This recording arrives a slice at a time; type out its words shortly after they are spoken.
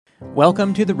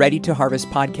Welcome to the Ready to Harvest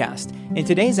podcast. In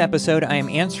today's episode, I am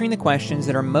answering the questions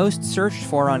that are most searched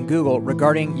for on Google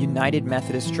regarding United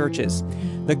Methodist churches.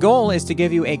 The goal is to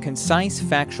give you a concise,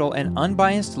 factual, and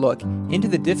unbiased look into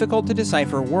the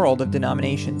difficult-to-decipher world of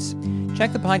denominations.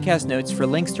 Check the podcast notes for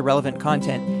links to relevant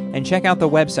content, and check out the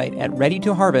website at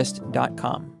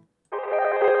readytoharvest.com.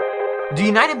 Do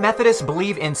United Methodists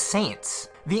believe in saints?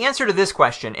 The answer to this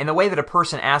question, in the way that a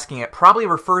person asking it probably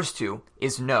refers to,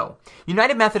 is no.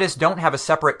 United Methodists don't have a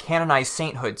separate canonized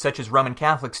sainthood such as Roman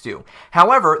Catholics do.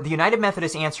 However, the United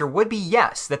Methodist answer would be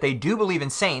yes, that they do believe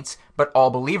in saints, but all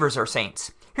believers are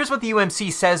saints. Here's what the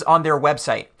UMC says on their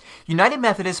website. United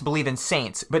Methodists believe in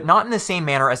saints, but not in the same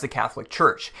manner as the Catholic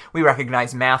Church. We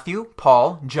recognize Matthew,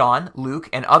 Paul, John, Luke,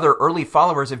 and other early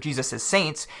followers of Jesus as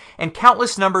saints, and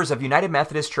countless numbers of United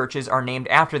Methodist churches are named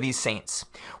after these saints.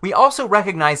 We also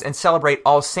recognize and celebrate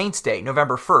All Saints' Day,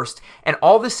 November 1st, and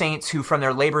all the saints who from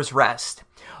their labors rest.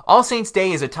 All Saints'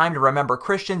 Day is a time to remember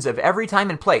Christians of every time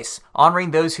and place,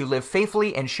 honoring those who live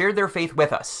faithfully and shared their faith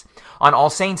with us. On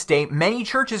All Saints' Day, many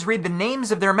churches read the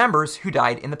names of their members who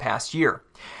died in the past year.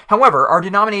 However, our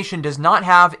denomination does not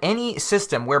have any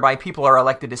system whereby people are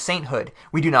elected to sainthood.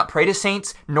 We do not pray to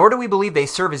saints, nor do we believe they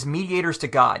serve as mediators to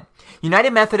God.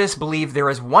 United Methodists believe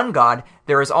there is one God.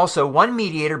 There is also one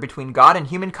mediator between God and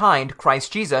humankind,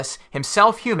 Christ Jesus,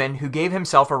 himself human, who gave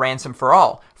himself a ransom for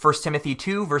all. 1 Timothy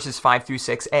 2, verses 5 through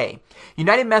 6a.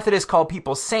 United Methodists call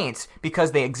people saints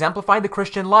because they exemplify the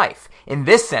Christian life. In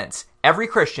this sense, every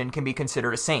Christian can be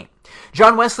considered a saint.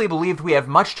 John Wesley believed we have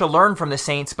much to learn from the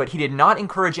saints, but he did not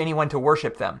encourage anyone to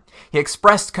worship them. He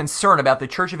expressed concern about the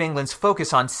Church of England's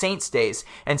focus on saints' days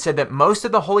and said that most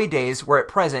of the holy days were at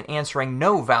present answering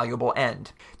no valuable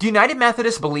end. Do United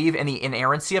Methodists believe in the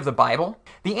inerrancy of the Bible?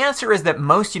 The answer is that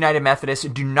most United Methodists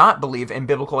do not believe in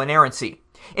biblical inerrancy.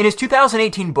 In his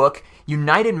 2018 book,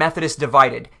 United Methodists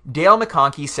Divided, Dale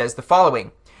McConkie says the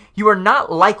following: "You are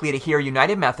not likely to hear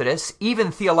United Methodists,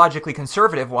 even theologically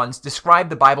conservative ones, describe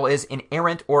the Bible as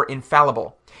inerrant or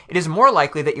infallible. It is more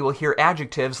likely that you will hear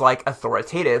adjectives like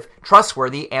authoritative,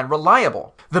 trustworthy, and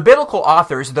reliable. The biblical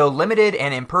authors, though limited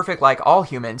and imperfect like all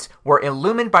humans, were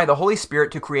illumined by the Holy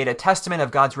Spirit to create a testament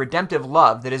of God's redemptive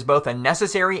love that is both a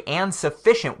necessary and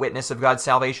sufficient witness of God's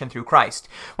salvation through Christ.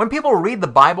 When people read the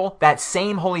Bible, that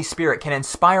same Holy Spirit can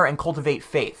inspire and cultivate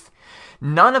faith.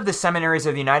 None of the seminaries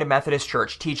of the United Methodist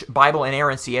Church teach Bible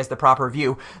inerrancy as the proper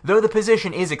view, though the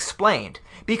position is explained.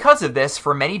 Because of this,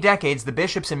 for many decades, the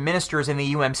bishops and ministers in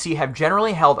the UMC have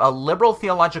generally held a liberal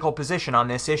theological position on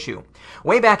this issue.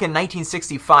 Way back in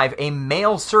 1965, a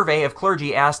Mail survey of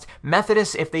clergy asked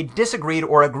Methodists if they disagreed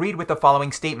or agreed with the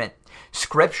following statement: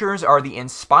 Scriptures are the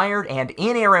inspired and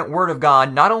inerrant Word of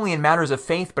God, not only in matters of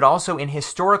faith, but also in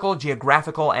historical,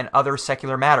 geographical, and other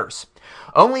secular matters.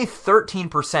 Only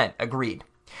 13% agreed.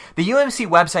 The UMC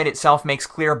website itself makes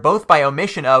clear, both by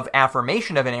omission of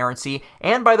affirmation of inerrancy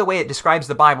and by the way it describes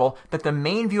the Bible, that the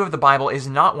main view of the Bible is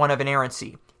not one of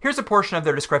inerrancy. Here's a portion of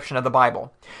their description of the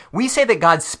Bible. "We say that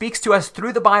God speaks to us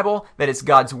through the Bible, that it's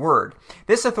God's Word.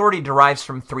 This authority derives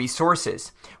from three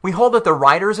sources. We hold that the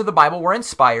writers of the Bible were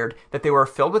inspired, that they were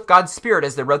filled with God's Spirit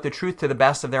as they wrote the truth to the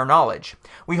best of their knowledge.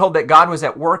 We hold that God was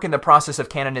at work in the process of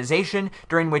canonization,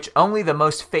 during which only the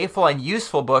most faithful and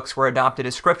useful books were adopted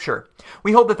as Scripture.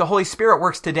 We hold that the Holy Spirit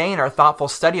works today in our thoughtful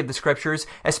study of the Scriptures,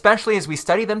 especially as we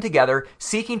study them together,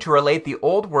 seeking to relate the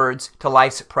old words to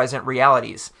life's present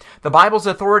realities. The Bible's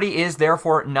authority is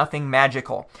therefore nothing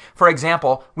magical. For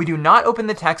example, we do not open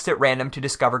the text at random to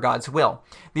discover God's will.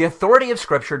 The authority of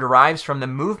Scripture derives from the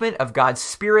movement of God's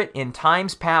Spirit in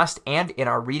times past and in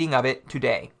our reading of it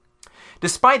today."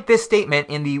 Despite this statement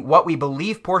in the What We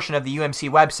Believe portion of the UMC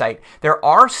website, there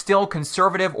are still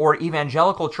conservative or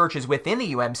evangelical churches within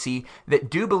the UMC that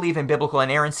do believe in biblical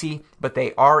inerrancy, but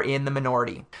they are in the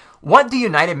minority. What do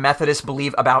United Methodists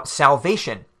believe about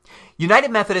salvation?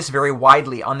 United Methodists vary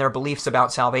widely on their beliefs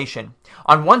about salvation.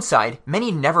 On one side,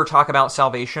 many never talk about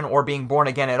salvation or being born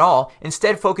again at all,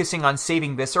 instead focusing on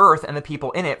saving this earth and the people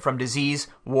in it from disease,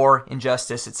 war,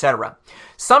 injustice, etc.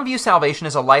 Some view salvation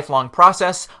as a lifelong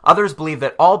process. Others believe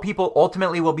that all people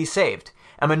ultimately will be saved.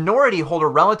 A minority hold a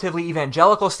relatively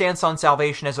evangelical stance on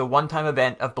salvation as a one-time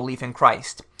event of belief in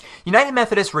Christ. United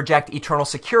Methodists reject eternal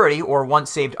security, or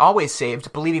once saved, always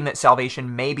saved, believing that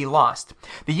salvation may be lost.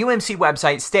 The UMC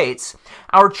website states,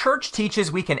 "Our church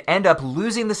teaches we can end up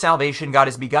losing the salvation God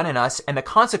has begun in us, and the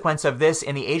consequence of this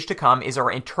in the age to come is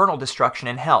our eternal destruction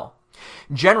in hell.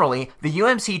 Generally, the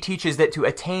UMC teaches that to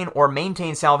attain or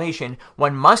maintain salvation,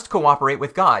 one must cooperate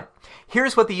with God.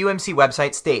 Here's what the UMC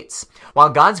website states. While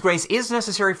God's grace is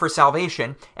necessary for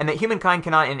salvation, and that humankind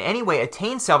cannot in any way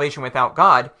attain salvation without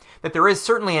God, that there is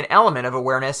certainly an element of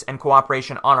awareness and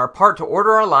cooperation on our part to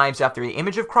order our lives after the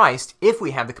image of Christ if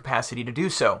we have the capacity to do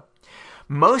so.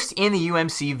 Most in the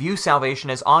UMC view salvation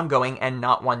as ongoing and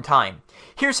not one time.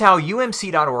 Here's how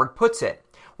UMC.org puts it.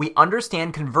 We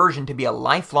understand conversion to be a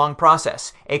lifelong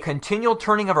process, a continual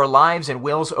turning of our lives and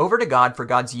wills over to God for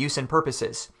God's use and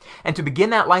purposes. And to begin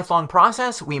that lifelong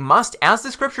process, we must, as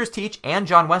the scriptures teach and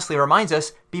John Wesley reminds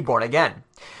us, be born again.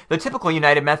 The typical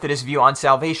United Methodist view on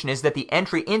salvation is that the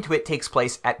entry into it takes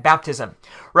place at baptism.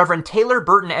 Reverend Taylor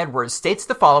Burton Edwards states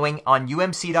the following on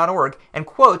UMC.org and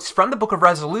quotes from the Book of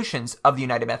Resolutions of the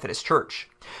United Methodist Church.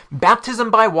 Baptism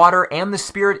by water and the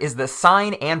Spirit is the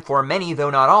sign and, for many,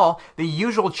 though not all, the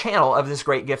usual channel of this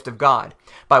great gift of God.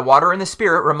 By water and the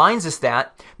Spirit reminds us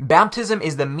that baptism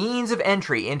is the means of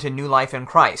entry into new life in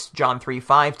Christ, John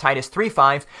 3:5, Titus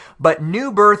 3:5, but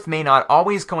new birth may not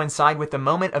always coincide with the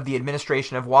moment of the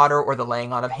administration of water or the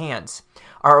laying on of hands.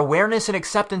 Our awareness and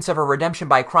acceptance of our redemption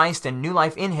by Christ and new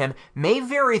life in Him may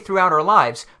vary throughout our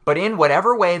lives, but in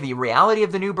whatever way the reality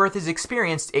of the new birth is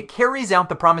experienced, it carries out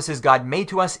the promises God made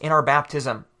to us in our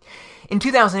baptism. In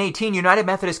 2018, United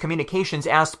Methodist Communications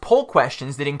asked poll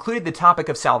questions that included the topic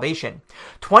of salvation.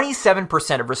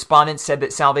 27% of respondents said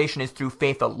that salvation is through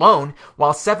faith alone,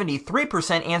 while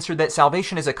 73% answered that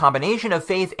salvation is a combination of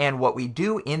faith and what we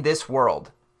do in this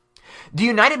world. Do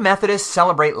United Methodists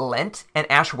celebrate Lent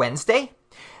and Ash Wednesday?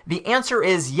 The answer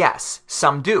is yes,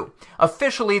 some do.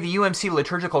 Officially, the UMC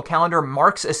liturgical calendar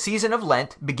marks a season of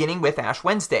Lent, beginning with Ash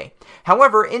Wednesday.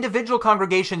 However, individual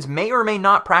congregations may or may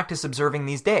not practice observing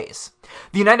these days.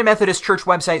 The United Methodist Church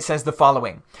website says the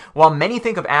following. While many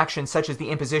think of actions such as the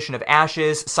imposition of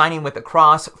ashes, signing with the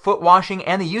cross, foot washing,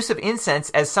 and the use of incense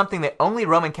as something that only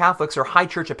Roman Catholics or High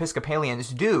Church Episcopalians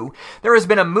do, there has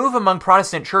been a move among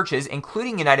Protestant churches,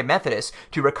 including United Methodists,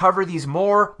 to recover these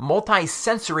more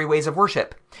multi-sensory ways of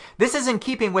worship. This is in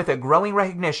keeping with a growing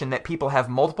recognition that people have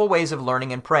multiple ways of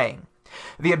learning and praying.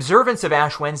 The observance of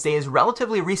Ash Wednesday is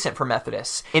relatively recent for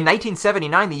Methodists. In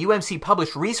 1979, the UMC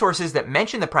published resources that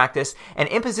mention the practice, and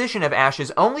imposition of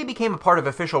ashes only became a part of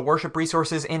official worship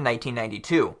resources in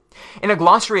 1992. In a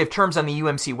glossary of terms on the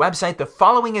UMC website, the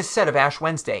following is said of Ash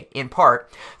Wednesday. In part,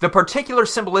 the particular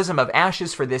symbolism of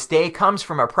ashes for this day comes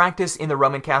from a practice in the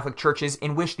Roman Catholic churches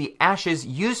in which the ashes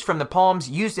used from the palms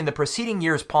used in the preceding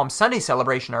year's Palm Sunday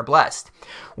celebration are blessed.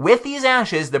 With these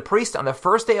ashes, the priest on the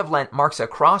first day of Lent marks a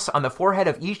cross on the forehead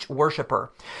of each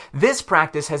worshiper. This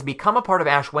practice has become a part of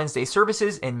Ash Wednesday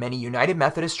services in many United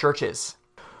Methodist churches.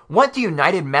 What do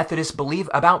United Methodists believe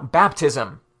about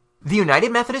baptism? The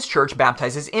United Methodist Church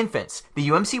baptizes infants. The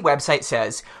UMC website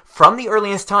says, from the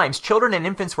earliest times, children and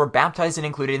infants were baptized and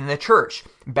included in the church.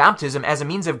 Baptism as a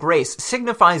means of grace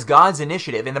signifies God's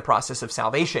initiative in the process of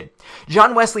salvation.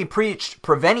 John Wesley preached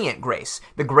prevenient grace,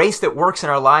 the grace that works in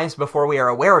our lives before we are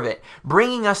aware of it,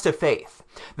 bringing us to faith.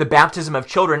 The baptism of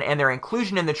children and their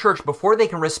inclusion in the church before they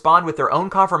can respond with their own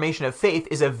confirmation of faith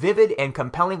is a vivid and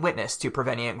compelling witness to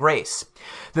prevenient grace.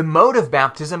 The mode of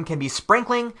baptism can be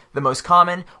sprinkling, the most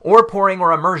common, or pouring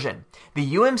or immersion.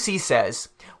 The UMC says,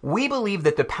 we believe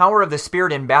that the power of the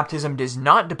Spirit in baptism does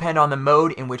not depend on the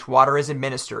mode in which water is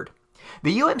administered.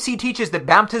 The UMC teaches that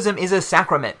baptism is a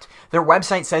sacrament. Their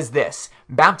website says this,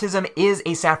 baptism is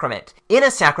a sacrament. In a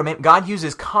sacrament, God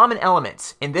uses common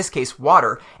elements, in this case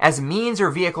water, as means or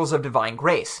vehicles of divine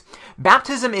grace.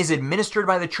 Baptism is administered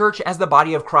by the church as the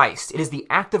body of Christ. It is the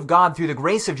act of God through the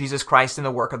grace of Jesus Christ and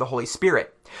the work of the Holy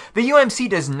Spirit. The UMC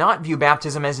does not view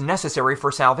baptism as necessary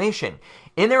for salvation.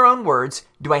 In their own words,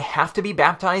 do I have to be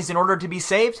baptized in order to be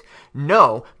saved?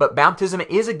 No, but baptism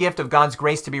is a gift of God's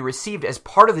grace to be received as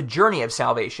part of the journey of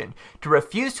salvation. To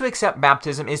refuse to accept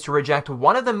baptism is to reject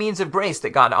one of the means of grace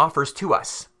that God offers to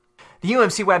us. The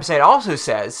UMC website also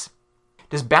says,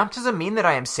 does baptism mean that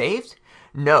I am saved?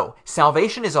 No,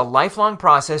 salvation is a lifelong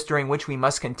process during which we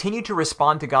must continue to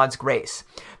respond to God's grace.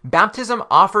 Baptism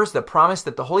offers the promise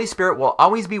that the Holy Spirit will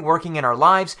always be working in our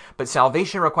lives, but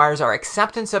salvation requires our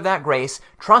acceptance of that grace,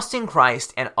 trust in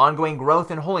Christ, and ongoing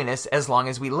growth in holiness as long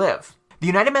as we live. The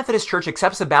United Methodist Church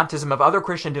accepts the baptism of other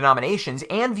Christian denominations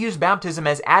and views baptism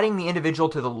as adding the individual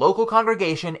to the local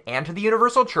congregation and to the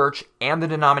universal church and the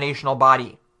denominational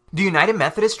body. Do United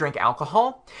Methodists drink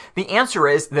alcohol? The answer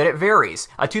is that it varies.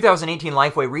 A 2018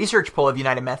 Lifeway research poll of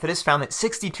United Methodists found that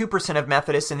 62% of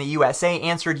Methodists in the USA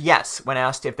answered yes when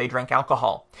asked if they drank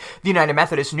alcohol. The United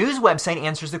Methodist News website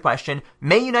answers the question,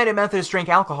 may United Methodists drink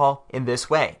alcohol, in this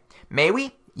way. May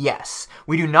we? Yes.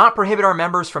 We do not prohibit our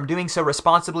members from doing so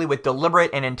responsibly with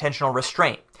deliberate and intentional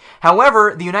restraint.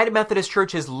 However, the United Methodist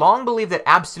Church has long believed that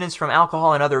abstinence from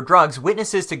alcohol and other drugs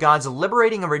witnesses to God's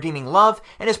liberating and redeeming love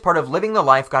and is part of living the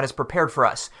life God has prepared for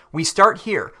us. We start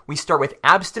here. We start with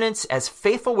abstinence as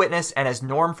faithful witness and as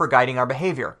norm for guiding our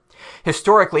behavior.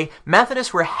 Historically,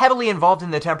 Methodists were heavily involved in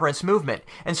the temperance movement,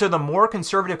 and so the more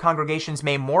conservative congregations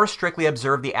may more strictly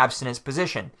observe the abstinence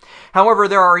position. However,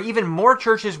 there are even more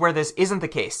churches where this isn't the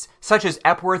case, such as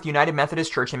Epworth United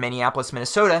Methodist Church in Minneapolis,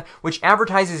 Minnesota, which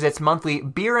advertises its monthly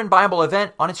Beer and Bible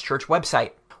event on its church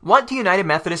website. What do United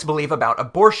Methodists believe about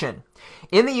abortion?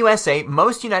 In the USA,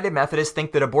 most United Methodists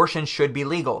think that abortion should be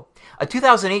legal. A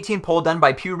 2018 poll done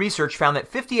by Pew Research found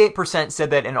that 58% said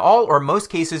that in all or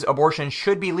most cases abortion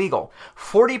should be legal.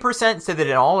 40% said that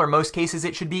in all or most cases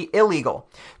it should be illegal.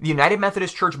 The United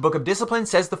Methodist Church Book of Discipline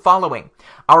says the following: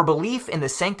 "Our belief in the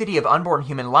sanctity of unborn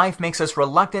human life makes us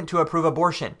reluctant to approve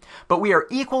abortion, but we are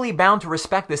equally bound to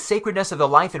respect the sacredness of the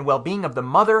life and well-being of the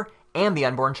mother and the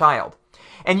unborn child."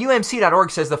 And UMC.org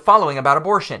says the following about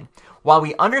abortion: "While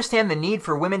we understand the need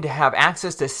for women to have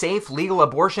access to safe, legal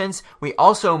abortions, we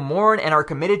also mourn and are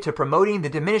committed to promoting the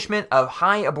diminishment of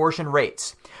high abortion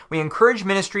rates. We encourage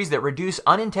ministries that reduce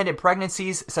unintended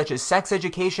pregnancies, such as sex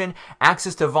education,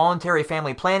 access to voluntary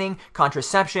family planning,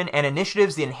 contraception, and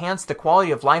initiatives that enhance the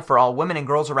quality of life for all women and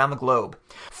girls around the globe.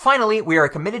 Finally, we are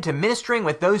committed to ministering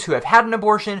with those who have had an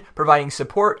abortion, providing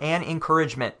support and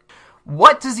encouragement."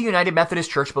 What does the United Methodist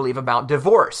Church believe about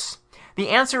divorce? The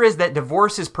answer is that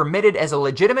divorce is permitted as a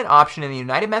legitimate option in the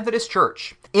United Methodist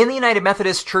Church. In the United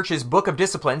Methodist Church's Book of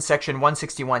Discipline, section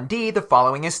 161D, the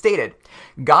following is stated: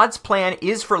 "God's plan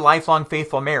is for lifelong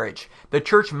faithful marriage. The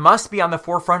church must be on the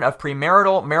forefront of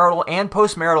premarital, marital, and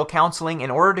postmarital counseling in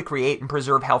order to create and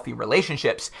preserve healthy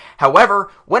relationships.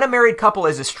 However, when a married couple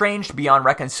is estranged beyond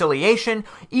reconciliation,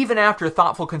 even after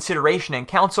thoughtful consideration and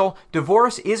counsel,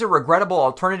 divorce is a regrettable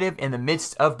alternative in the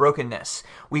midst of brokenness.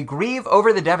 We grieve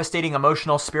over the devastating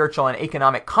emotional, spiritual, and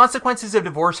economic consequences of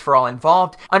divorce for all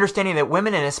involved, understanding that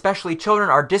women and especially children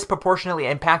are disproportionately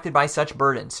impacted by such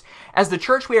burdens. As the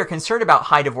church, we are concerned about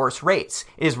high divorce rates.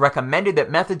 It is recommended that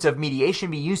methods of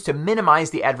mediation be used to minimize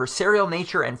the adversarial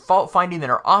nature and fault-finding that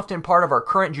are often part of our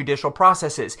current judicial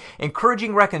processes,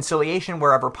 encouraging reconciliation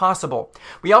wherever possible.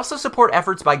 We also support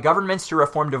efforts by governments to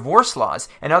reform divorce laws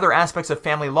and other aspects of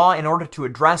family law in order to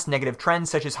address negative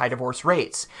trends such as high divorce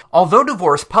rates. Although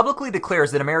divorce publicly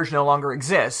declares that a marriage no longer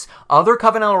exists, other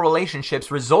covenantal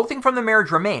relationships resulting from the marriage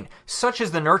remain, such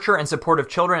as the nurture and support of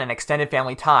children and extended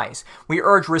family ties. We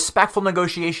urge respectful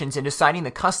negotiations in deciding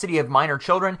the custody of minor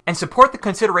children and support the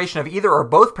consideration of either or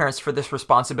both parents for this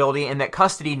responsibility, and that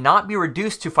custody not be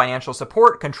reduced to financial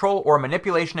support, control, or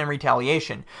manipulation and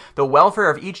retaliation. The welfare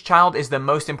of each child is the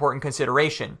most important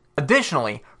consideration."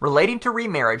 Additionally, relating to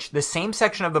remarriage, the same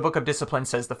section of the Book of Discipline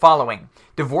says the following: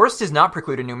 "Divorce does not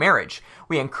preclude a new marriage.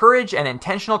 We encourage an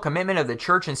intentional commitment of the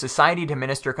church and society to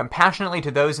minister compassionately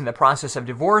to those in the process of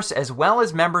divorce, as well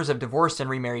as members of divorced and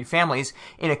remarried families,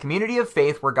 in a community of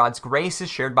faith where God's grace is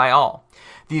shared by all."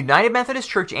 The United Methodist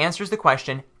Church answers the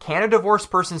question, can a divorced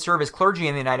person serve as clergy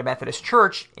in the United Methodist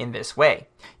Church, in this way: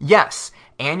 yes.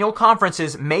 Annual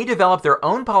conferences may develop their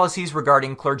own policies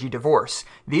regarding clergy divorce.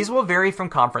 These will vary from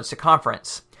conference to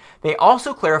conference. They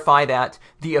also clarify that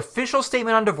the official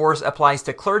statement on divorce applies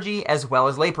to clergy as well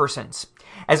as laypersons.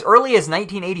 As early as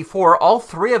 1984, all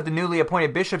three of the newly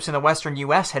appointed bishops in the western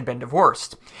U.S. had been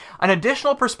divorced. An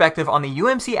additional perspective on the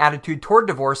UMC attitude toward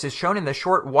divorce is shown in the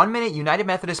short 1-minute United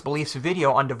Methodist Beliefs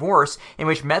video on divorce, in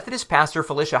which Methodist pastor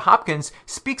Felicia Hopkins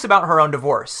speaks about her own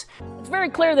divorce. It's very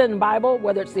clear that in the Bible,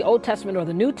 whether it's the Old Testament or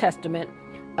the New Testament,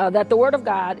 that the Word of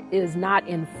God is not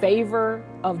in favor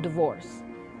of divorce.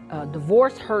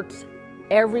 Divorce hurts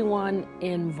everyone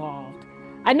involved.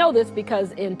 I know this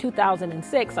because in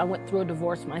 2006, I went through a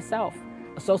divorce myself.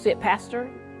 Associate pastor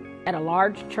at a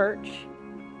large church,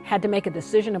 had to make a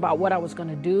decision about what I was going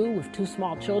to do with 2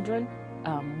 small children.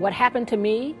 What happened to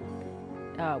me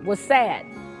was sad,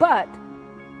 but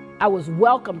I was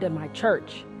welcomed in my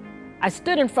church. I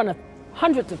stood in front of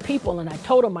hundreds of people and I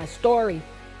told them my story,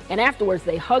 and afterwards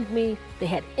they hugged me. They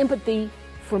had empathy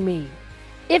for me.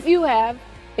 If you have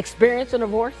experienced a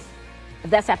divorce,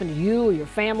 if that's happened to you or your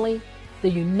family, the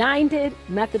United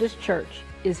Methodist Church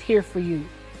is here for you.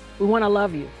 We want to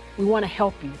love you. We want to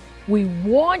help you. We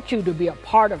want you to be a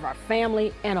part of our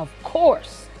family and, of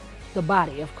course, the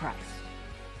body of Christ.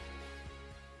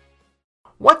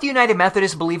 What do United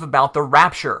Methodists believe about the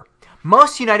rapture?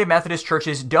 Most United Methodist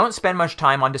churches don't spend much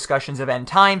time on discussions of end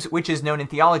times, which is known in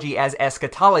theology as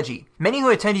eschatology. Many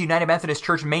who attend a United Methodist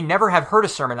church may never have heard a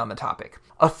sermon on the topic.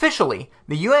 Officially,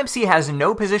 the UMC has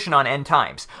no position on end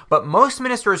times, but most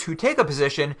ministers who take a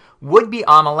position would be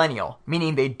amillennial,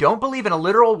 meaning they don't believe in a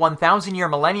literal 1,000-year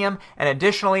millennium, and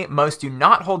additionally, most do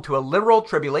not hold to a literal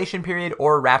tribulation period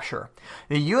or rapture.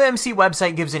 The UMC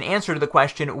website gives an answer to the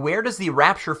question, where does the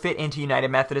rapture fit into United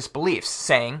Methodist beliefs,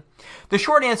 saying, the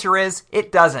short answer is,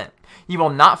 it doesn't. You will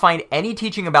not find any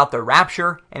teaching about the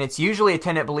rapture, and it's usually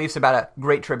attendant beliefs about a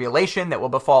great tribulation that will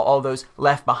befall all those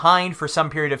left behind for some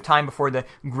period of time before the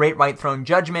great white throne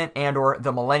judgment and or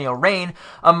the millennial reign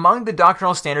among the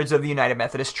doctrinal standards of the United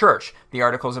Methodist Church, the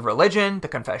Articles of Religion, the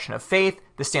Confession of Faith,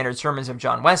 the Standard Sermons of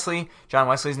John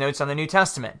Wesley's Notes on the New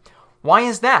Testament. Why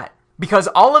is that? Because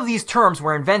all of these terms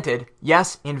were invented,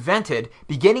 yes, invented,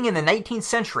 beginning in the 19th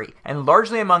century and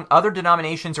largely among other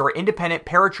denominations or independent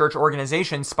parachurch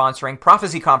organizations sponsoring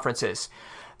prophecy conferences.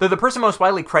 Though the person most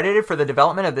widely credited for the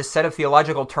development of this set of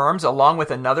theological terms, along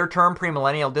with another term,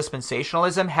 premillennial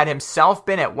dispensationalism, had himself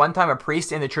been at one time a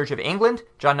priest in the Church of England,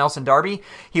 John Nelson Darby,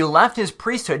 he left his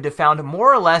priesthood to found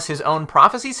more or less his own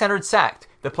prophecy-centered sect,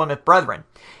 the Plymouth Brethren.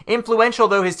 Influential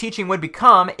though his teaching would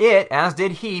become, it, as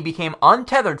did he, became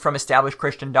untethered from established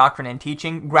Christian doctrine and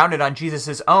teaching, grounded on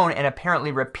Jesus' own and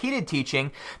apparently repeated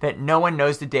teaching that no one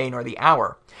knows the day nor the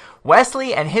hour.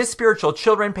 Wesley and his spiritual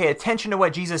children pay attention to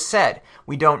what Jesus said.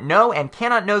 We don't know and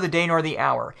cannot know the day nor the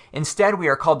hour. Instead, we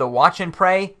are called to watch and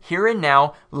pray, here and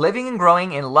now, living and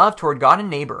growing in love toward God and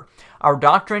neighbor. Our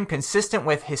doctrine, consistent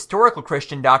with historical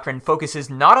Christian doctrine, focuses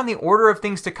not on the order of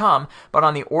things to come, but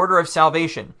on the order of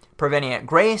salvation, prevenient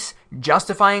grace,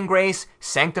 justifying grace,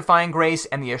 sanctifying grace,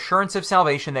 and the assurance of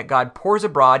salvation that God pours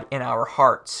abroad in our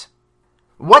hearts.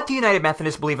 What do United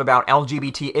Methodists believe about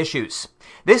LGBT issues?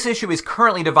 This issue is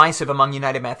currently divisive among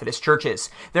United Methodist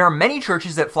churches. There are many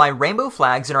churches that fly rainbow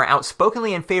flags and are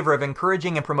outspokenly in favor of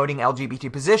encouraging and promoting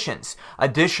LGBT positions.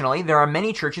 Additionally, there are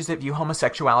many churches that view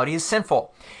homosexuality as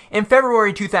sinful. In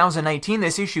February 2019,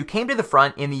 this issue came to the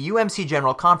front in the UMC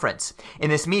General Conference.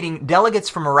 In this meeting, delegates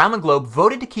from around the globe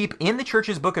voted to keep in the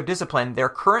church's Book of Discipline their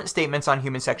current statements on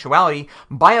human sexuality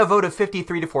by a vote of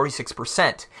 53 to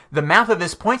 46%. The math of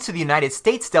this points to the United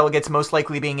States delegates most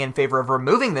likely being in favor of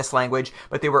removing this language,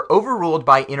 but they were overruled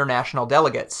by international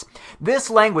delegates. This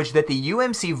language that the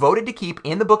UMC voted to keep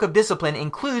in the Book of Discipline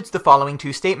includes the following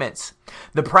two statements.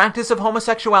 The practice of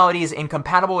homosexuality is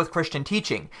incompatible with Christian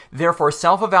teaching. Therefore,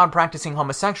 self-avowed practicing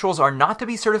homosexuals are not to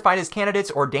be certified as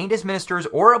candidates, ordained as ministers,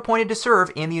 or appointed to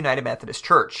serve in the United Methodist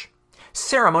Church.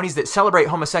 Ceremonies that celebrate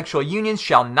homosexual unions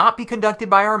shall not be conducted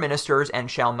by our ministers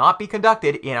and shall not be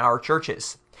conducted in our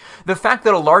churches. The fact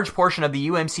that a large portion of the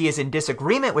UMC is in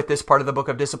disagreement with this part of the Book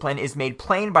of Discipline is made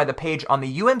plain by the page on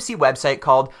the UMC website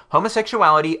called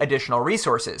Homosexuality Additional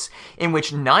Resources, in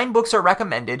which 9 books are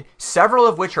recommended, several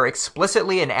of which are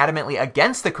explicitly and adamantly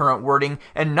against the current wording,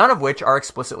 and none of which are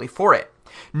explicitly for it.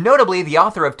 Notably, the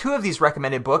author of 2 of these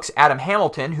recommended books, Adam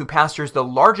Hamilton, who pastors the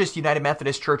largest United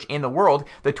Methodist church in the world,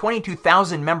 the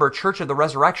 22,000-member Church of the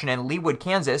Resurrection in Leawood,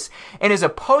 Kansas, and is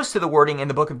opposed to the wording in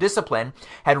the Book of Discipline,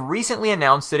 had recently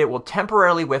announced that it will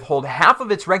temporarily withhold half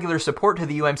of its regular support to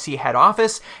the UMC head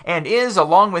office, and is,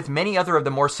 along with many other of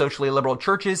the more socially liberal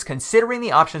churches, considering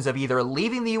the options of either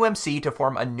leaving the UMC to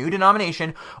form a new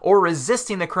denomination or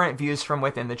resisting the current views from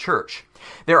within the church.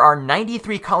 There are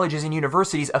 93 colleges and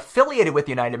universities affiliated with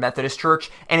the United Methodist Church,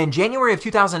 and in January of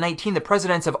 2019, the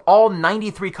presidents of all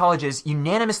 93 colleges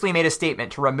unanimously made a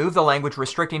statement to remove the language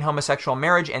restricting homosexual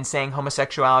marriage and saying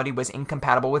homosexuality was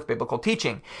incompatible with biblical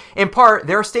teaching. In part,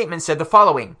 their statement said the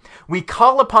following: "We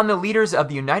call upon the leaders of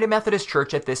the United Methodist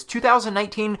Church at this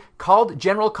 2019 called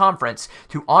General Conference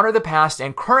to honor the past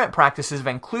and current practices of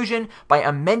inclusion by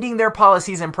amending their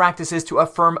policies and practices to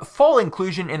affirm full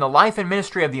inclusion in the life and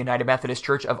ministry of the United Methodist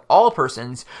Church of all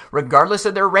persons, regardless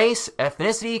of their race,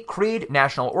 ethnicity, creed,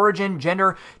 national origin,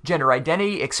 gender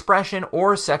identity, expression,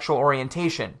 or sexual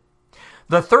orientation."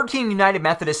 The 13 United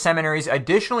Methodist seminaries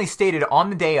additionally stated on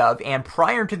the day of and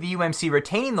prior to the UMC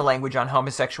retaining the language on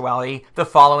homosexuality the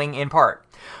following in part: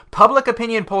 Public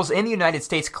opinion polls in the United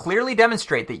States clearly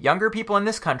demonstrate that younger people in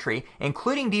this country,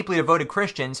 including deeply devoted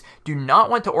Christians, do not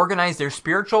want to organize their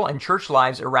spiritual and church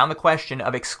lives around the question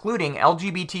of excluding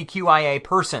LGBTQIA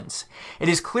persons. It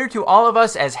is clear to all of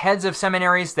us as heads of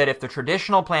seminaries that if the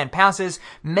traditional plan passes,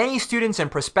 many students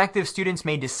and prospective students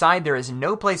may decide there is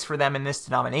no place for them in this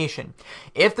denomination.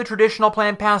 If the traditional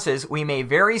plan passes, we may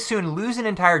very soon lose an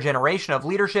entire generation of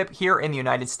leadership here in the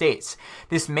United States.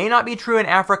 This may not be true in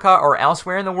Africa or elsewhere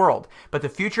elsewhere in the world, but the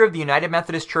future of the United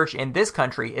Methodist Church in this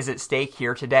country is at stake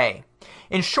here today.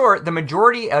 In short, the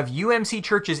majority of UMC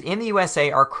churches in the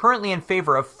USA are currently in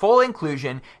favor of full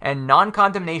inclusion and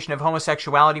non-condemnation of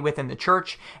homosexuality within the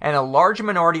church, and a large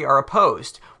minority are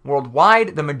opposed.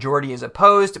 Worldwide, the majority is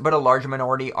opposed, but a large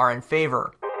minority are in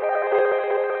favor.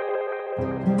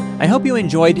 I hope you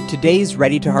enjoyed today's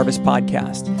Ready to Harvest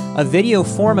podcast. A video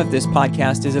form of this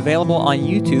podcast is available on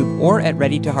YouTube or at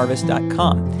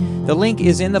readytoharvest.com. The link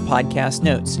is in the podcast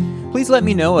notes. Please let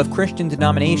me know of Christian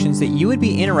denominations that you would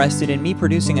be interested in me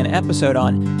producing an episode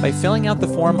on by filling out the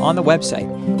form on the website.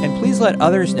 And please let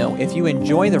others know if you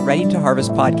enjoy the Ready to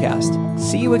Harvest podcast.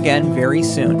 See you again very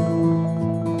soon.